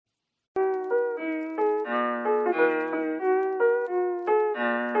You're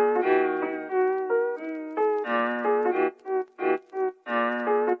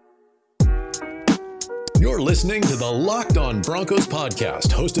listening to the Locked On Broncos podcast,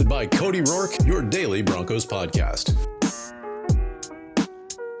 hosted by Cody Rourke, your daily Broncos podcast.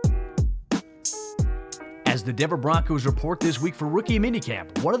 As the Denver Broncos report this week for rookie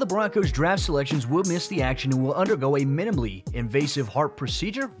minicamp, one of the Broncos draft selections will miss the action and will undergo a minimally invasive heart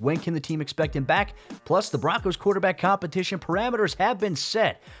procedure. When can the team expect him back? Plus, the Broncos quarterback competition parameters have been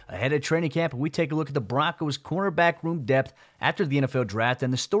set ahead of training camp, and we take a look at the Broncos cornerback room depth after the NFL draft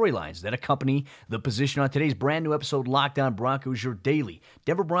and the storylines that accompany the position on today's brand new episode, Locked On Broncos, your daily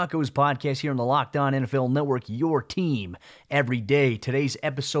Denver Broncos podcast here on the Locked On NFL Network, your team every day. Today's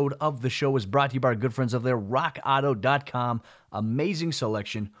episode of the show is brought to you by our good friends of their RockAuto.com. Amazing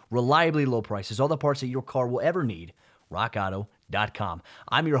selection, reliably low prices, all the parts that your car will ever need. RockAuto.com.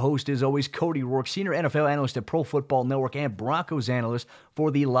 I'm your host, as always, Cody Rourke, senior NFL analyst at Pro Football Network and Broncos analyst for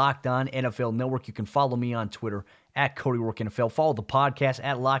the Locked On NFL Network. You can follow me on Twitter at Cody Rourke NFL. Follow the podcast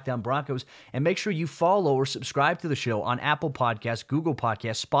at Locked On Broncos, and make sure you follow or subscribe to the show on Apple Podcasts, Google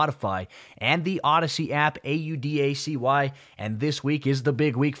Podcasts, Spotify, and the Odyssey app, AUDACY. And this week is the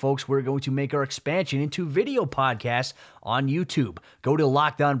big week, folks. We're going to make our expansion into video podcasts on YouTube. Go to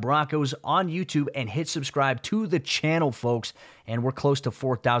Locked On Broncos on YouTube and hit subscribe to the channel, folks. And we're close to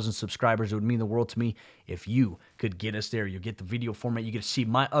 4,000 subscribers. It would mean the world to me if you could get us there. You get the video format. You get to see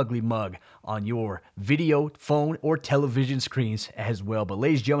my ugly mug on your video, phone, or television screens as well. But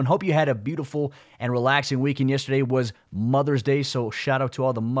ladies and gentlemen, hope you had a beautiful and relaxing weekend. Yesterday was Mother's Day, so shout out to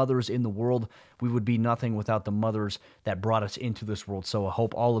all the mothers in the world. We would be nothing without the mothers that brought us into this world. So I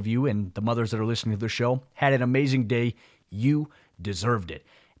hope all of you and the mothers that are listening to the show had an amazing day. You deserved it.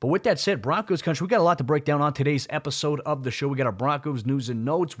 But with that said, Broncos country, we got a lot to break down on today's episode of the show. We got our Broncos news and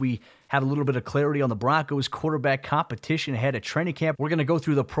notes. We have a little bit of clarity on the Broncos quarterback competition ahead of training camp. We're going to go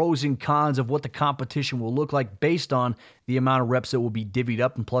through the pros and cons of what the competition will look like based on the amount of reps that will be divvied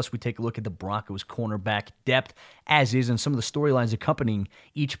up. And plus, we take a look at the Broncos cornerback depth as is and some of the storylines accompanying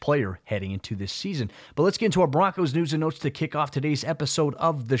each player heading into this season. But let's get into our Broncos news and notes to kick off today's episode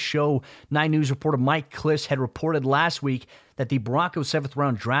of the show. 9 News reporter Mike Klis had reported last week that the Broncos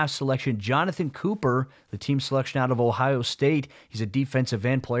 7th-round draft selection, Jonathan Cooper, the team selection out of Ohio State, he's a defensive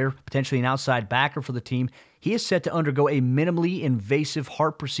end player, potentially an outside backer for the team. He is set to undergo a minimally invasive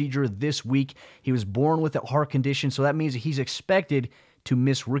heart procedure this week. He was born with a heart condition, so that means that he's expected to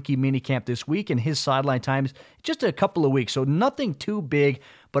miss rookie minicamp this week, and his sideline time is just a couple of weeks, so nothing too big.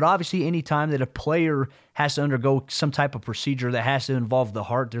 But obviously, any time that a player has to undergo some type of procedure that has to involve the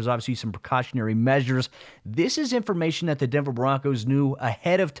heart, there's obviously some precautionary measures. This is information that the Denver Broncos knew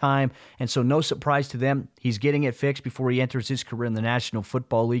ahead of time, and so no surprise to them. He's getting it fixed before he enters his career in the National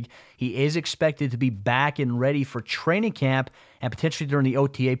Football League. He is expected to be back and ready for training camp and potentially during the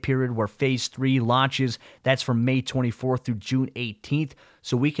OTA period where Phase 3 launches. That's from May 24th through June 18th.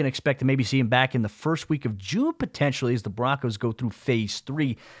 So we can expect to maybe see him back in the first week of June, potentially, as the Broncos go through Phase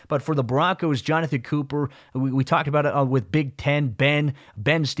 3. But for the Broncos, Jonathan Cooper, we talked about it with Big Ten,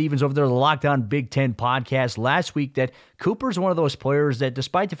 Ben Stevens over there, the Locked On Big Ten podcast last week, that Cooper's one of those players that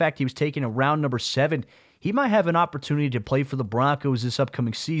despite the fact he was taken in round number 7, he might have an opportunity to play for the Broncos this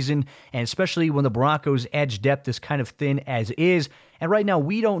upcoming season, and especially when the Broncos' edge depth is kind of thin as is. And right now,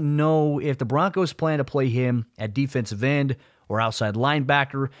 we don't know if the Broncos plan to play him at defensive end or outside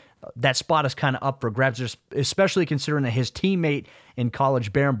linebacker. That spot is kind of up for grabs, especially considering that his teammate in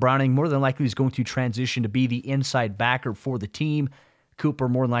college, Baron Browning, more than likely is going to transition to be the inside backer for the team. Cooper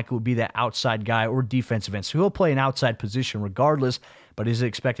more than likely will be that outside guy or defensive end. So he'll play an outside position regardless, but is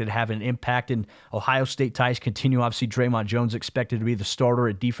expected to have an impact. And Ohio State ties continue. Obviously, Draymond Jones expected to be the starter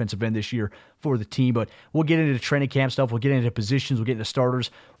at defensive end this year for the team. But we'll get into the training camp stuff. We'll get into positions. We'll get into starters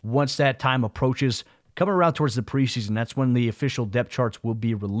once that time approaches. Coming around towards the preseason, that's when the official depth charts will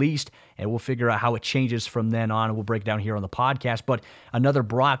be released, and we'll figure out how it changes from then on, and we'll break down here on the podcast. But another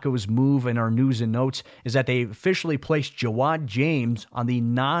Broncos move in our news and notes is that they officially placed Ja'Wuan James on the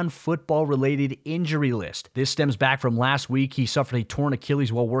non-football-related injury list. This stems back from last week. He suffered a torn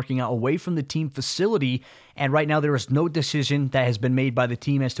Achilles while working out away from the team facility, and right now there is no decision that has been made by the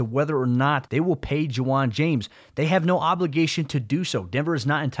team as to whether or not they will pay Ja'Wuan James. They have no obligation to do so. Denver is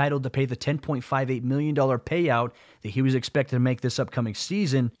not entitled to pay the $10.58 million payout that he was expected to make this upcoming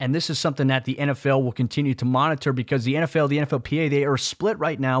season, and this is something that the NFL will continue to monitor because the NFL, the NFLPA, they are split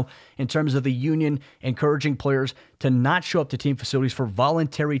right now in terms of the union encouraging players to not show up to team facilities for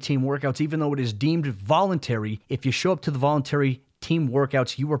voluntary team workouts, even though it is deemed voluntary. If you show up to the voluntary team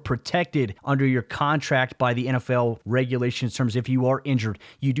workouts. You are protected under your contract by the NFL regulations in terms of if you are injured,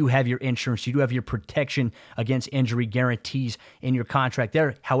 you do have your insurance, you do have your protection against injury guarantees in your contract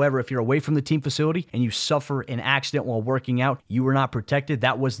there. However, if you're away from the team facility and you suffer an accident while working out, you are not protected.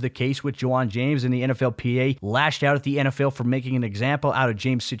 That was the case with Juwan James, and the NFLPA lashed out at the NFL for making an example out of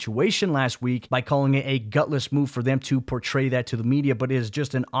James' situation last week by calling it a gutless move for them to portray that to the media. But it is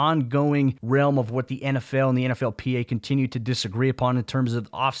just an ongoing realm of what the NFL and the NFLPA continue to disagree upon in terms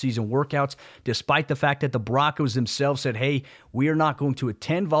of offseason workouts, despite the fact that the Broncos themselves said, hey, we are not going to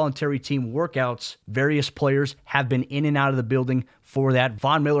attend voluntary team workouts. Various players have been in and out of the building for that.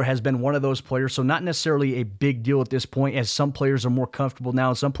 Von Miller has been one of those players, so not necessarily a big deal at this point, as some players are more comfortable now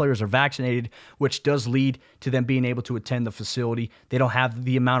and some players are vaccinated, which does lead to them being able to attend the facility. They don't have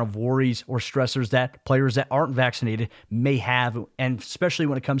the amount of worries or stressors that players that aren't vaccinated may have, and especially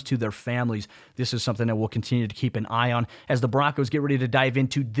when it comes to their families. This is something that we'll continue to keep an eye on as the Broncos get ready to dive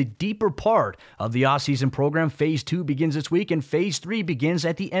into the deeper part of the offseason program. Phase 2 begins this week, and Phase 3 begins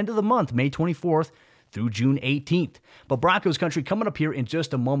at the end of the month, May 24th. Through June 18th. But Broncos country, coming up here in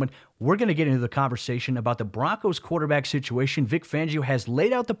just a moment, we're going to get into the conversation about the Broncos quarterback situation. Vic Fangio has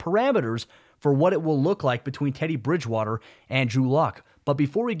laid out the parameters for what it will look like between Teddy Bridgewater and Drew Lock. But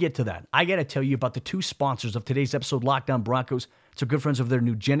before we get to that, I got to tell you about the two sponsors of today's episode, Locked On Broncos. It's our good friends of their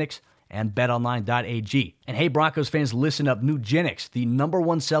Nugenix and betonline.ag. And hey, Broncos fans, listen up. Nugenix, the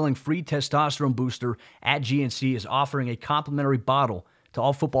 #1 selling free testosterone booster at GNC, is offering a complimentary bottle to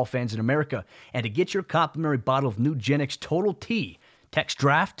all football fans in America. And to get your complimentary bottle of Nugenix Total T, text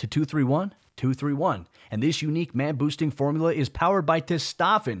DRAFT to 231-231. And this unique man-boosting formula is powered by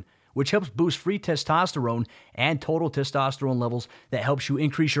testosterone, which helps boost free testosterone and total testosterone levels that helps you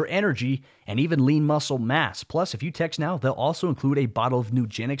increase your energy and even lean muscle mass. Plus, if you text now, they'll also include a bottle of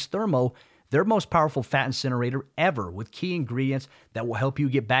Nugenix Thermo, their most powerful fat incinerator ever, with key ingredients that will help you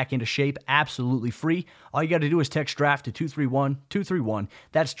get back into shape absolutely free. All you got to do is text DRAFT to 231-231.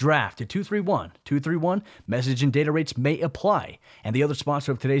 That's DRAFT to 231-231. Message and data rates may apply. And the other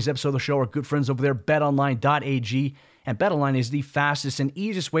sponsor of today's episode of the show are good friends over there, betonline.ag. And BetOnline is the fastest and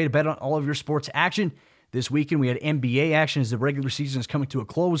easiest way to bet on all of your sports action. This weekend, we had NBA action as the regular season is coming to a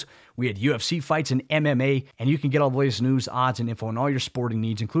close. We had UFC fights and MMA, and you can get all the latest news, odds, and info on all your sporting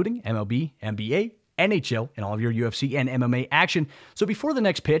needs, including MLB, NBA, NHL, and all of your UFC and MMA action. So before the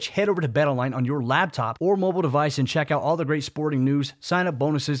next pitch, head over to BetOnline on your laptop or mobile device and check out all the great sporting news, sign-up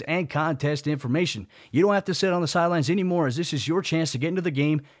bonuses, and contest information. You don't have to sit on the sidelines anymore, as this is your chance to get into the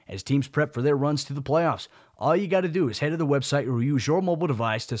game as teams prep for their runs to the playoffs. All you got to do is head to the website or use your mobile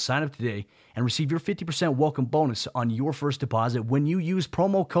device to sign up today and receive your 50% welcome bonus on your first deposit when you use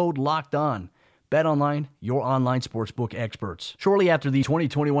promo code LOCKEDON. BetOnline, your online sportsbook experts. Shortly after the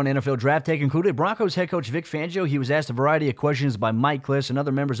 2021 NFL Draft Day concluded, Broncos head coach Vic Fangio, he was asked a variety of questions by Mike Klis and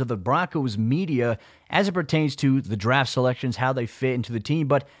other members of the Broncos media as it pertains to the draft selections, how they fit into the team.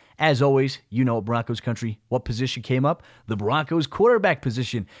 But as always, you know, Broncos country, what position came up? The Broncos quarterback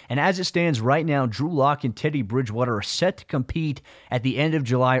position. And as it stands right now, Drew Lock and Teddy Bridgewater are set to compete at the end of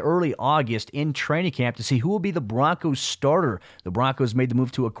July, early August in training camp to see who will be the Broncos starter. The Broncos made the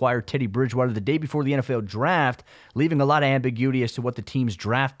move to acquire Teddy Bridgewater the day before the NFL draft, leaving a lot of ambiguity as to what the team's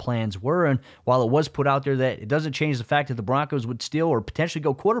draft plans were. And while it was put out there that it doesn't change the fact that the Broncos would still or potentially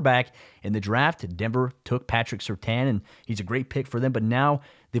go quarterback in the draft, Denver took Patrick Surtain, and he's a great pick for them. But now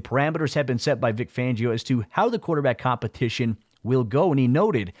the parameters have been set by Vic Fangio as to how the quarterback competition will go, and he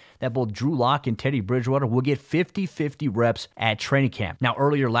noted that both Drew Lock and Teddy Bridgewater will get 50-50 reps at training camp. Now,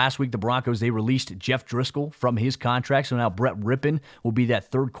 earlier last week, the Broncos, they released Jeff Driscoll from his contract, so now Brett Rippon will be that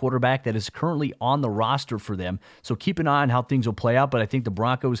third quarterback that is currently on the roster for them. So keep an eye on how things will play out, but I think the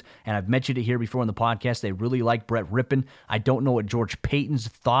Broncos, and I've mentioned it here before in the podcast, they really like Brett Rippon. I don't know what George Payton's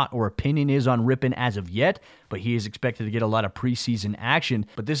thought or opinion is on Rippon as of yet, but he is expected to get a lot of preseason action.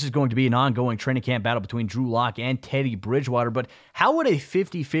 But this is going to be an ongoing training camp battle between Drew Lock and Teddy Bridgewater. But how would a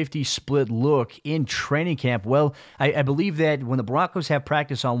 50-50 split look in training camp? Well, I believe that when the Broncos have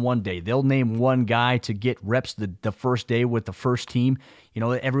practice on one day, they'll name one guy to get reps the first day with the first team. You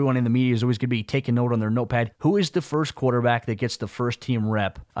know, everyone in the media is always going to be taking note on their notepad. Who is the first quarterback that gets the first team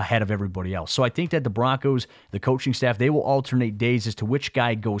rep ahead of everybody else? So I think that the Broncos, the coaching staff, they will alternate days as to which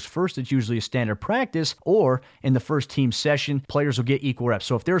guy goes first. It's usually a standard practice, or more in the first team session, players will get equal reps.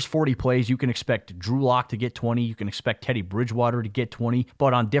 So if there's 40 plays, you can expect Drew Lock to get 20. You can expect Teddy Bridgewater to get 20.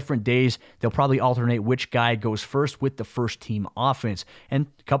 But on different days, they'll probably alternate which guy goes first with the first team offense. And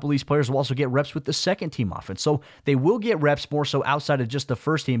a couple of these players will also get reps with the second team offense. So they will get reps more so outside of just the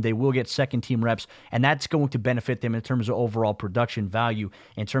first team. They will get second team reps, and that's going to benefit them in terms of overall production value,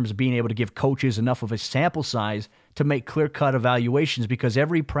 in terms of being able to give coaches enough of a sample size to make clear-cut evaluations, because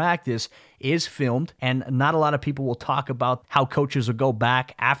every practice is filmed, and not a lot of people will talk about how coaches will go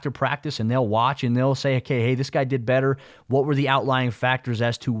back after practice and they'll watch and they'll say, okay, hey, this guy did better. What were the outlying factors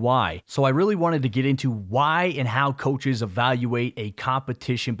as to why? So I really wanted to get into why and how coaches evaluate a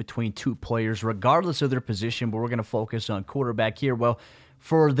competition between two players, regardless of their position, but we're going to focus on quarterback here. Well,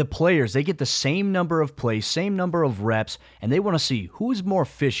 for the players, they get the same number of plays, same number of reps, and they want to see who's more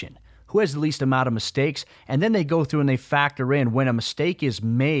efficient, who has the least amount of mistakes, and then they go through and they factor in when a mistake is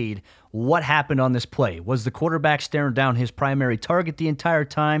made, what happened on this play? Was the quarterback staring down his primary target the entire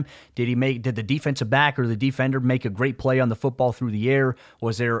time? Did the defensive back or the defender make a great play on the football through the air?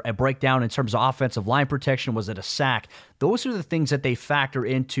 Was there a breakdown in terms of offensive line protection? Was it a sack? Those are the things that they factor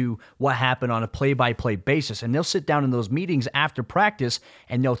into what happened on a play-by-play basis. And they'll sit down in those meetings after practice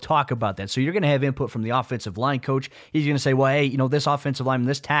and they'll talk about that. So you're going to have input from the offensive line coach. He's going to say, well, hey, this offensive lineman,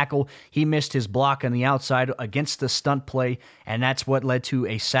 this tackle, he missed his block on the outside against the stunt play, and that's what led to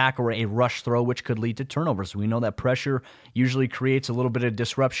a sack or a rush throw, which could lead to turnovers. We know that pressure usually creates a little bit of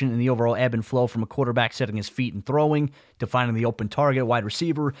disruption in the overall ebb and flow from a quarterback setting his feet and throwing to finding the open target, wide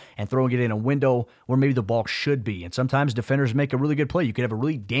receiver, and throwing it in a window where maybe the ball should be. And sometimes defenders make a really good play. You could have a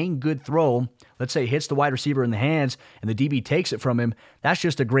really dang good throw. Let's say it hits the wide receiver in the hands and the DB takes it from him. That's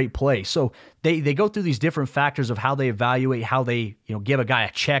just a great play. So they go through these different factors of how they evaluate, how they give a guy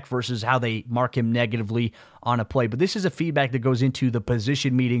a check versus how they mark him negatively on a play. But this is a feedback that goes into the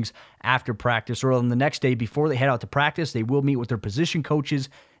position meetings after practice or on the next day before they head out to practice. They will meet with their position coaches.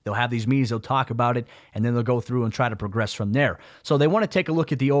 They'll have these meetings, they'll talk about it, and then they'll go through and try to progress from there. So they want to take a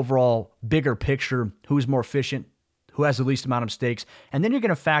look at the overall bigger picture, who's more efficient, who has the least amount of mistakes, and then you're going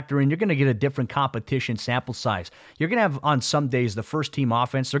to factor in, you're going to get a different competition sample size. You're going to have on some days the first team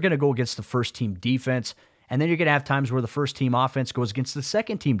offense, they're going to go against the first team defense, and then you're going to have times where the first team offense goes against the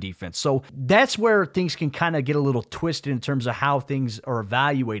second team defense. So that's where things can kind of get a little twisted in terms of how things are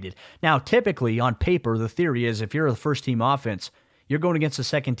evaluated. Now, typically on paper, the theory is if you're the first team offense, you're going against the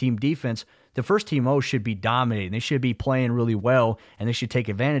second team defense, the first team O should be dominating. They should be playing really well, and they should take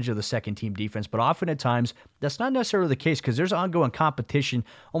advantage of the second team defense. But often at times, that's not necessarily the case because there's ongoing competition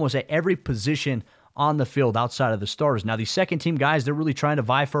almost at every position on the field outside of the starters. Now, these second team guys, they're really trying to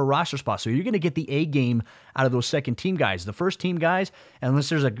vie for a roster spot. So you're going to get the A game out of those second team guys. The first team guys, unless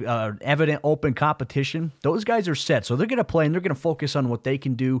there's a evident open competition, those guys are set. So they're going to play and they're going to focus on what they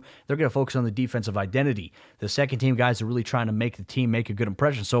can do. They're going to focus on the defensive identity. The second team guys are really trying to make the team make a good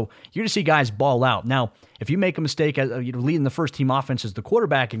impression. So you're going to see guys ball out. Now, if you make a mistake, leading the first team offense as the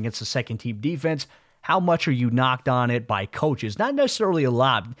quarterback against the second team defense, how much are you knocked on it by coaches? Not necessarily a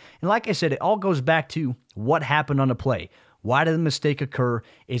lot. And like I said, it all goes back to what happened on the play. Why did the mistake occur?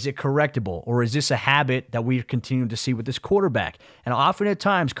 Is it correctable? Or is this a habit that we're continuing to see with this quarterback? And often at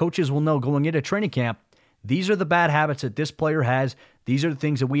times, coaches will know going into training camp, these are the bad habits that this player has. These are the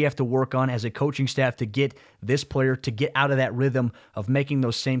things that we have to work on as a coaching staff to get this player to get out of that rhythm of making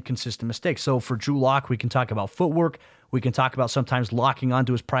those same consistent mistakes. So for Drew Lock, we can talk about footwork. We can talk about sometimes locking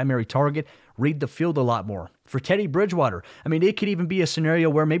onto his primary target, read the field a lot more. For Teddy Bridgewater, it could even be a scenario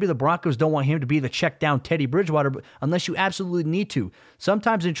where maybe the Broncos don't want him to be the check down Teddy Bridgewater unless you absolutely need to.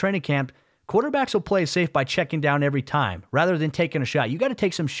 Sometimes in training camp, quarterbacks will play safe by checking down every time rather than taking a shot. You got to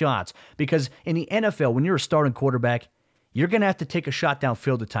take some shots because in the NFL, when you're a starting quarterback, you're going to have to take a shot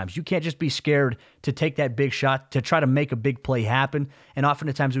downfield at times. You can't just be scared to take that big shot to try to make a big play happen. And often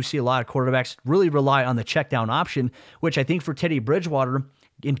at times we see a lot of quarterbacks really rely on the check down option, which I think for Teddy Bridgewater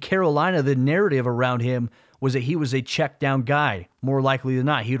in Carolina, the narrative around him was that he was a check down guy. More likely than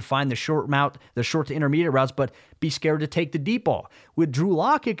not, he would find the short to intermediate routes, but be scared to take the deep ball. With Drew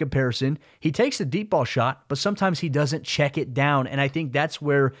Lock in comparison, he takes the deep ball shot, but sometimes he doesn't check it down. And I think that's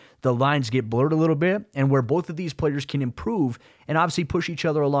where the lines get blurred a little bit and where both of these players can improve and obviously push each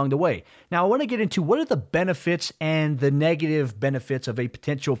other along the way. Now, I want to get into what are the benefits and the negative benefits of a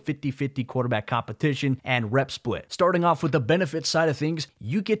potential 50-50 quarterback competition and rep split. Starting off with the benefit side of things,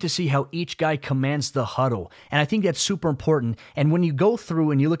 you get to see how each guy commands the huddle. And I think that's super important. And when you go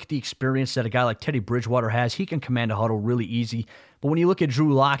through and you look at the experience that a guy like Teddy Bridgewater has, he can command a huddle really easy. But when you look at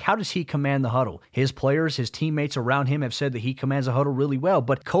Drew Lock, how does he command the huddle? His players, his teammates around him have said that he commands the huddle really well,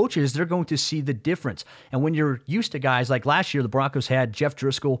 but coaches, they're going to see the difference. And when you're used to guys like last year, the Broncos had Jeff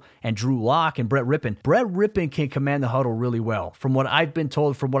Driscoll and Drew Lock and Brett Rippon. Brett Rippon can command the huddle really well. From what I've been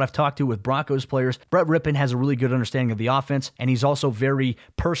told, from what I've talked to with Broncos players, Brett Rippon has a really good understanding of the offense, and he's also very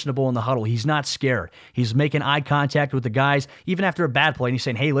personable in the huddle. He's not scared. He's making eye contact with the guys, even after a bad play, and he's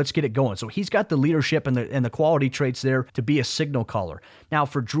saying, hey, let's get it going. So he's got the leadership and the quality traits there to be a signal caller. Now,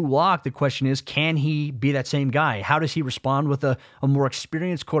 for Drew Lock, the question is, can he be that same guy? How does he respond with a more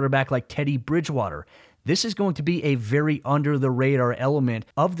experienced quarterback like Teddy Bridgewater? This is going to be a very under-the-radar element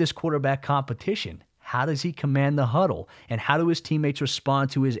of this quarterback competition. How does he command the huddle? And how do his teammates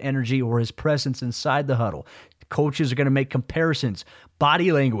respond to his energy or his presence inside the huddle? Coaches are going to make comparisons.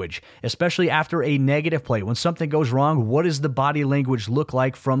 Body language, especially after a negative play. When something goes wrong, what does the body language look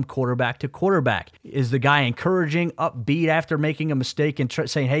like from quarterback to quarterback? Is the guy encouraging, upbeat after making a mistake and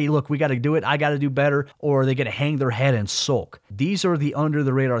saying, hey, look, we got to do it, I got to do better, or are they going to hang their head and sulk? These are the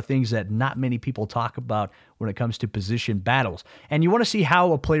under-the-radar things that not many people talk about when it comes to position battles. And you want to see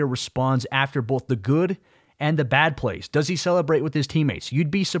how a player responds after both the good and the bad plays. Does he celebrate with his teammates?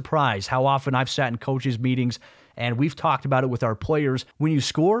 You'd be surprised how often I've sat in coaches' meetings and we've talked about it with our players. When you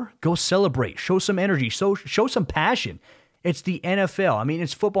score, go celebrate. Show some energy. Show some passion. It's the NFL. I mean,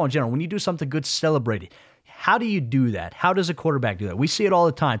 it's football in general. When you do something good, celebrate it. How do you do that? How does a quarterback do that? We see it all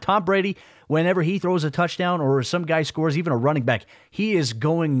the time. Tom Brady, whenever he throws a touchdown or some guy scores, even a running back, he is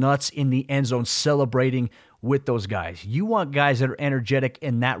going nuts in the end zone celebrating with those guys. You want guys that are energetic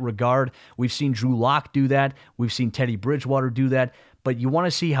in that regard. We've seen Drew Lock do that. We've seen Teddy Bridgewater do that. But you want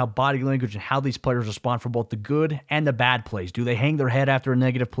to see how body language and how these players respond for both the good and the bad plays. Do they hang their head after a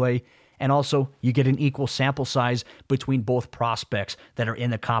negative play? And also, you get an equal sample size between both prospects that are in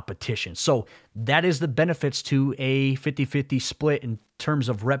the competition. So that is the benefits to a 50-50 split in terms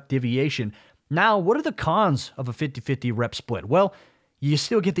of rep deviation. Now, what are the cons of a 50-50 rep split? Well, you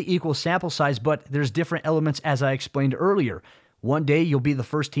still get the equal sample size, but there's different elements as I explained earlier. One day, you'll be the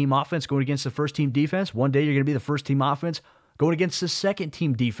first team offense going against the first team defense. One day, you're going to be the first team offense going against the second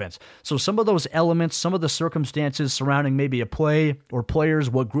team defense. So some of those elements, some of the circumstances surrounding maybe a play or players,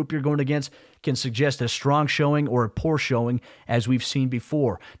 what group you're going against, can suggest a strong showing or a poor showing, as we've seen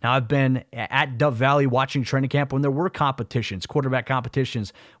before. Now, I've been at Dove Valley watching training camp when there were competitions, quarterback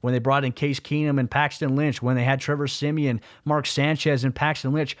competitions, when they brought in Case Keenum and Paxton Lynch, when they had Trevor Siemian, Mark Sanchez, and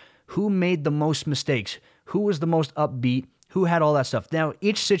Paxton Lynch. Who made the most mistakes? Who was the most upbeat? Who had all that stuff? Now,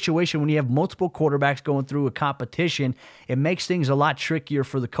 each situation, when you have multiple quarterbacks going through a competition, it makes things a lot trickier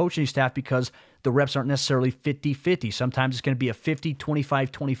for the coaching staff because the reps aren't necessarily 50-50. Sometimes it's going to be a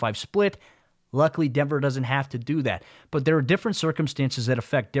 50-25-25 split. Luckily, Denver doesn't have to do that. But there are different circumstances that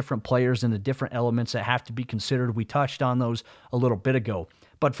affect different players and the different elements that have to be considered. We touched on those a little bit ago.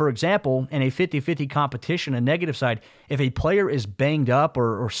 But for example, in a 50-50 competition, a negative side, if a player is banged up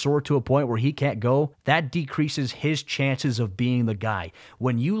or sore to a point where he can't go, that decreases his chances of being the guy.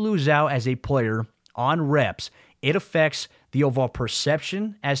 When you lose out as a player on reps, it affects the overall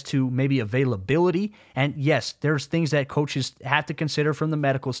perception as to maybe availability. And yes, there's things that coaches have to consider from the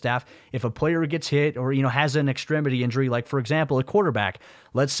medical staff. If a player gets hit or, has an extremity injury, like for example, a quarterback,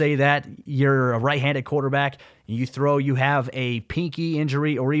 let's say that you're a right-handed quarterback, you have a pinky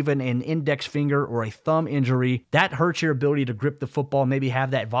injury or even an index finger or a thumb injury, that hurts your ability to grip the football, maybe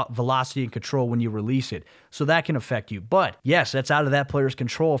have that velocity and control when you release it. So that can affect you. But yes, that's out of that player's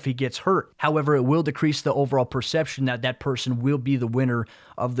control if he gets hurt. However, it will decrease the overall perception that that person will be the winner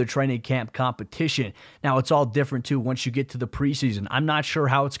of the training camp competition. Now, it's all different too once you get to the preseason. I'm not sure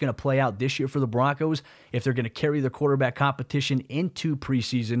how it's going to play out this year for the Broncos, if they're going to carry the quarterback competition into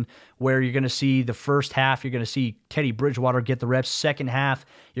preseason, where you're going to see the first half, you're going to see Teddy Bridgewater get the reps. Second half,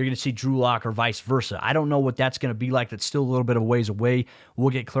 you're going to see Drew Lock or vice versa. I don't know what that's going to be like. That's still a little bit of a ways away. We'll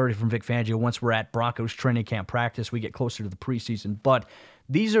get clarity from Vic Fangio once we're at Broncos training camp practice. We get closer to the preseason. But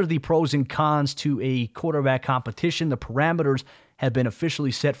these are the pros and cons to a quarterback competition. The parameters have been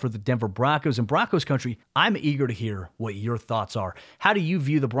officially set for the Denver Broncos. And Broncos country, I'm eager to hear what your thoughts are. How do you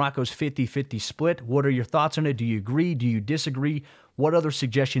view the Broncos 50-50 split? What are your thoughts on it? Do you agree? Do you disagree? What other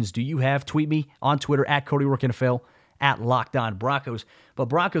suggestions do you have? Tweet me on Twitter at CodyRourkeNFL, at LockedOnBroncos. But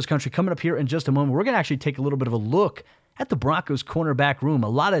Broncos country, coming up here in just a moment, we're going to actually take a little bit of a look at the Broncos cornerback room. A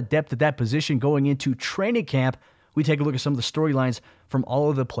lot of depth at that position going into training camp. We take a look at some of the storylines from all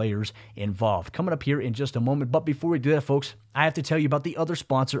of the players involved. Coming up here in just a moment. But before we do that, folks, I have to tell you about the other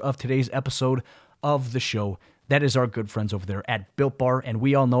sponsor of today's episode of the show. That is our good friends over there at Built Bar. And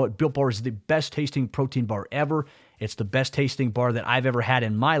we all know it. Built Bar is the best tasting protein bar ever. It's the best tasting bar that I've ever had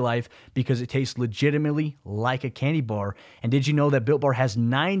in my life because it tastes legitimately like a candy bar. And did you know that Built Bar has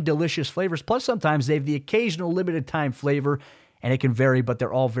 9 delicious flavors? Plus, sometimes they have the occasional limited time flavor, and it can vary, but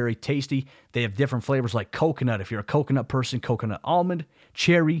they're all very tasty. They have different flavors like coconut, if you're a coconut person, coconut almond,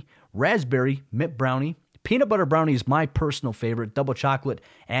 cherry, raspberry, mint brownie. Peanut butter brownie is my personal favorite, double chocolate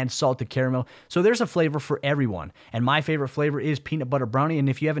and salted caramel. So there's a flavor for everyone. And my favorite flavor is peanut butter brownie. And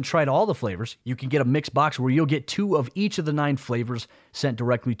if you haven't tried all the flavors, you can get a mixed box where you'll get 2 of each of the 9 flavors sent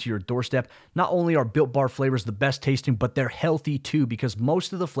directly to your doorstep. Not only are Built Bar flavors the best tasting, but they're healthy too, because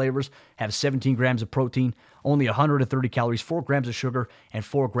most of the flavors have 17 grams of protein, only 130 calories, 4 grams of sugar, and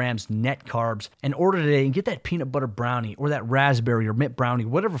 4 grams net carbs. And order today and get that peanut butter brownie or that raspberry or mint brownie,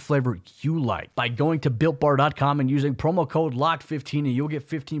 whatever flavor you like, by going to BuiltBar.com and using promo code LOCKED15, and you'll get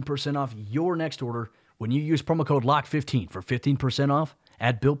 15% off your next order when you use promo code LOCKED15 for 15% off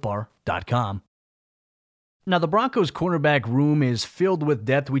at BuiltBar.com. Now, the Broncos cornerback room is filled with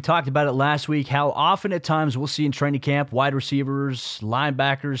depth. We talked about it last week, how often at times we'll see in training camp wide receivers,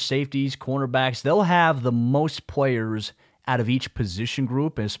 linebackers, safeties, cornerbacks. They'll have the most players out of each position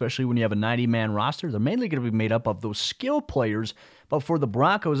group, and especially when you have a 90-man roster. They're mainly going to be made up of those skill players. But for the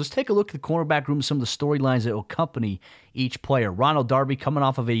Broncos, let's take a look at the cornerback room, some of the storylines that will accompany each player. Ronald Darby, coming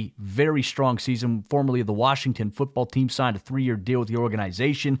off of a very strong season, formerly of the Washington football team, signed a 3-year deal with the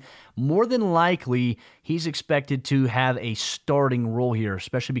organization. More than likely, he's expected to have a starting role here,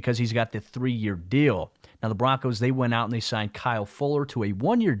 especially because he's got the 3-year deal. Now, the Broncos, they went out and they signed Kyle Fuller to a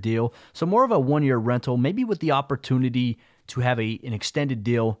 1-year deal, so more of a 1-year rental, maybe with the opportunity to have an extended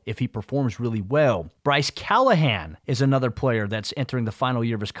deal if he performs really well. Bryce Callahan is another player that's entering the final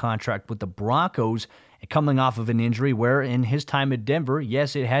year of his contract with the Broncos, coming off of an injury where in his time at Denver,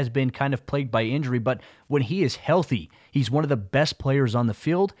 yes, it has been kind of plagued by injury, but when he is healthy, he's one of the best players on the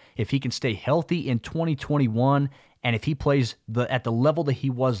field. If he can stay healthy in 2021, and if he plays at the level that he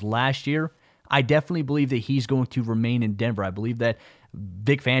was last year, I definitely believe that he's going to remain in Denver. I believe that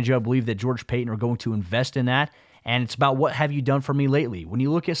Vic Fangio, I believe that George Payton are going to invest in that. And it's about what have you done for me lately. When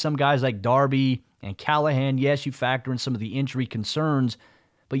you look at some guys like Darby and Callahan, yes, you factor in some of the injury concerns,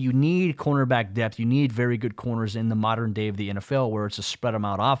 but you need cornerback depth. You need very good corners in the modern day of the NFL where it's a spread them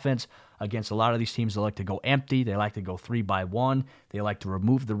out offense against a lot of these teams that like to go empty. They like to go 3-by-1. They like to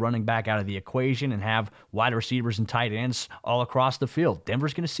remove the running back out of the equation and have wide receivers and tight ends all across the field.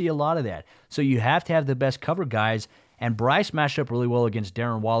 Denver's going to see a lot of that. So you have to have the best cover guys. And Bryce matched up really well against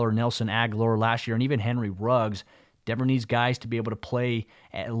Darren Waller, Nelson Aguilar last year, and even Henry Ruggs. Denver needs guys to be able to play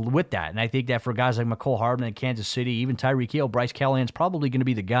with that. And I think that for guys like McCole Hardman in Kansas City, even Tyreek Hill, Bryce Callahan's probably going to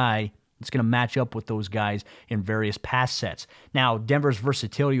be the guy that's going to match up with those guys in various pass sets. Now, Denver's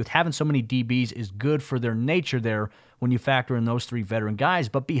versatility with having so many DBs is good for their nature there when you factor in those 3 veteran guys.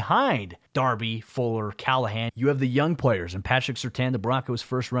 But behind Darby, Fuller, Callahan, you have the young players. And Patrick Surtain, the Broncos'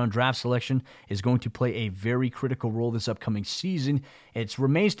 first-round draft selection, is going to play a very critical role this upcoming season. It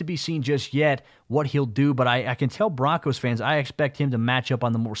remains to be seen just yet what he'll do, but I can tell Broncos fans I expect him to match up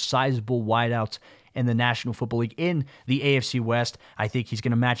on the more sizable wideouts in the National Football League. In the AFC West, I think he's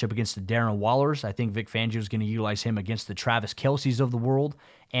going to match up against the Darren Wallers. I think Vic Fangio is going to utilize him against the Travis Kelce's of the world.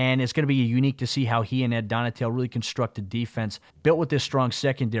 And it's going to be unique to see how he and Ed Donatel really construct a defense built with this strong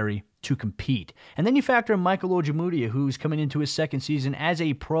secondary to compete. And then you factor in Michael Ojemudia, who's coming into his second season as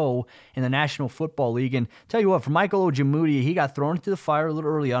a pro in the National Football League. And tell you what, for Michael Ojemudia, he got thrown into the fire a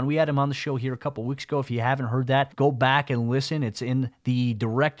little early on. We had him on the show here a couple weeks ago. If you haven't heard that, go back and listen. It's in the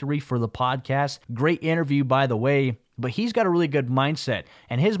directory for the podcast. Great interview, by the way. But he's got a really good mindset.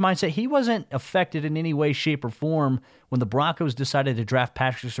 And his mindset, he wasn't affected in any way, shape, or form when the Broncos decided to draft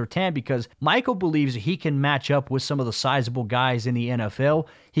Patrick Surtain, because Michael believes that he can match up with some of the sizable guys in the NFL.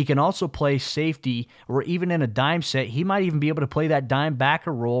 He can also play safety, or even in a dime set, he might even be able to play that dime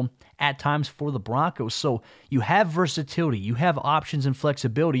backer role at times for the Broncos. So you have versatility, you have options and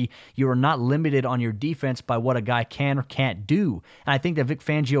flexibility. You are not limited on your defense by what a guy can or can't do. And I think that Vic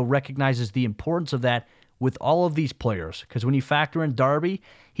Fangio recognizes the importance of that with all of these players, because when you factor in Darby,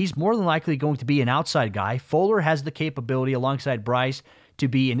 he's more than likely going to be an outside guy. Fuller has the capability alongside Bryce to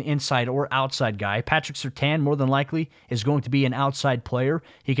be an inside or outside guy. Patrick Surtain more than likely is going to be an outside player.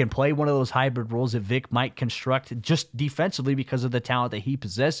 He can play one of those hybrid roles that Vic might construct just defensively because of the talent that he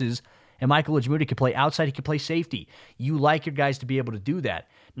possesses. And Michael Ojemudia can play outside, he can play safety. You like your guys to be able to do that.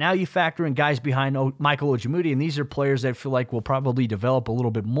 Now you factor in guys behind Michael Ojemudia, and these are players that I feel like will probably develop a little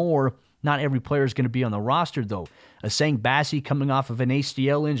bit more. Not every player is going to be on the roster, though. Asang Bassi coming off of an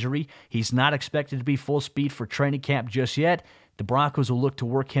ACL injury. He's not expected to be full speed for training camp just yet. the Broncos will look to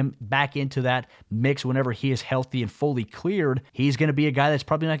work him back into that mix whenever he is healthy and fully cleared. He's going to be a guy that's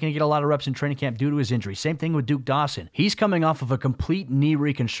probably not going to get a lot of reps in training camp due to his injury. Same thing with Duke Dawson. He's coming off of a complete knee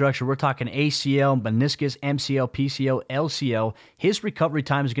reconstruction. We're talking ACL, meniscus, MCL, PCL, LCL. His recovery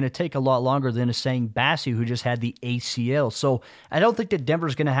time is going to take a lot longer than Essang Bassey, who just had the ACL. So I don't think that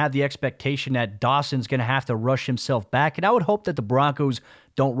Denver's going to have the expectation that Dawson's going to have to rush himself back. And I would hope that the Broncos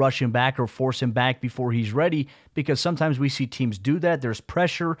don't rush him back or force him back before he's ready, because sometimes we see teams do that. There's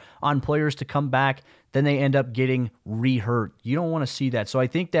pressure on players to come back. Then they end up getting re-hurt. You don't want to see that. So I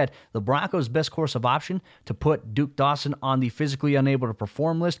think that the Broncos' best course of option to put Duke Dawson on the physically unable to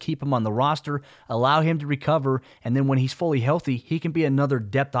perform list, keep him on the roster, allow him to recover, and then when he's fully healthy, he can be another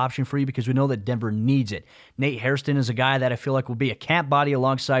depth option for you because we know that Denver needs it. Nate Hairston is a guy that I feel like will be a camp body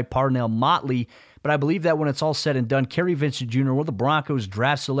alongside Parnell Motley. But I believe that when it's all said and done, Kerry Vincent Jr., one of the Broncos'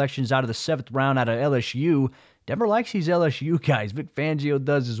 draft selections out of the 7th round out of LSU, Denver likes these LSU guys. Vic Fangio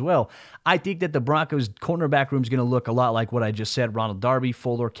does as well. I think that the Broncos' cornerback room is going to look a lot like what I just said. Ronald Darby,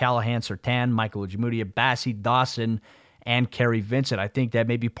 Fuller, Callahan, Surtain, Michael Ojemudia, Bassey, Dawson, and Kerry Vincent. I think that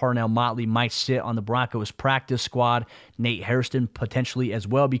maybe Parnell Motley might sit on the Broncos' practice squad. Nate Hairston potentially as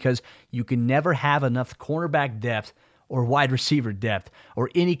well, because you can never have enough cornerback depth or wide receiver depth, or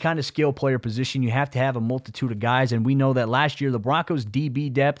any kind of skill player position. You have to have a multitude of guys, and we know that last year the Broncos'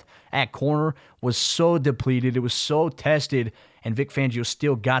 DB depth at corner was so depleted, it was so tested, and Vic Fangio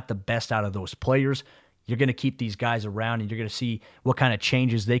still got the best out of those players. You're going to keep these guys around, and you're going to see what kind of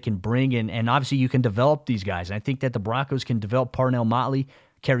changes they can bring, and obviously you can develop these guys. And I think that the Broncos can develop Parnell Motley.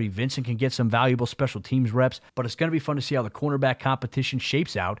 Kerry Vincent can get some valuable special teams reps, but it's going to be fun to see how the cornerback competition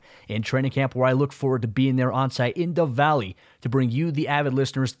shapes out in training camp, where I look forward to being there on site in the Valley to bring you, the avid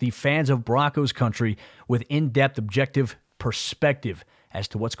listeners, the fans of Broncos country, with in-depth, objective perspective as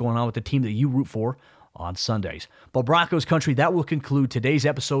to what's going on with the team that you root for on Sundays. But Broncos country, that will conclude today's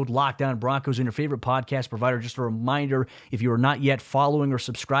episode, Locked On Broncos, and your favorite podcast provider. Just a reminder, if you are not yet following or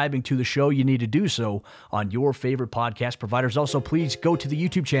subscribing to the show, you need to do so on your favorite podcast providers. Also, please go to the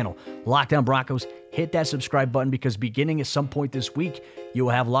YouTube channel, Locked On Broncos. Hit that subscribe button, because beginning at some point this week, you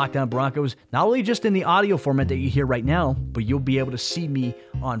will have Locked On Broncos, not only just in the audio format that you hear right now, but you'll be able to see me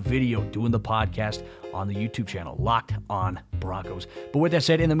on video doing the podcast on the YouTube channel, Locked On Broncos. But with that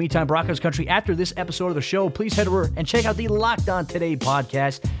said, in the meantime, Broncos country, after this episode of the show, please head over and check out the Locked On Today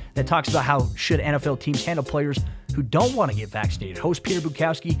podcast that talks about how should NFL teams handle players who don't want to get vaccinated. Host Peter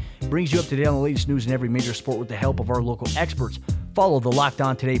Bukowski brings you up to date on the latest news in every major sport with the help of our local experts. Follow the Locked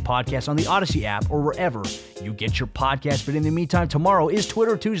On Today podcast on the Odyssey app or wherever you get your podcast. But in the meantime, tomorrow is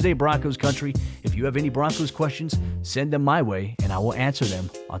Twitter Tuesday, Broncos country. If you have any Broncos questions, send them my way, and I will answer them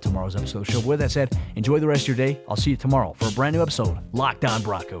on tomorrow's episode of the show. With that said, enjoy the rest of your day. I'll see you tomorrow for a brand new episode, Locked On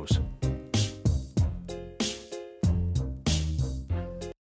Broncos.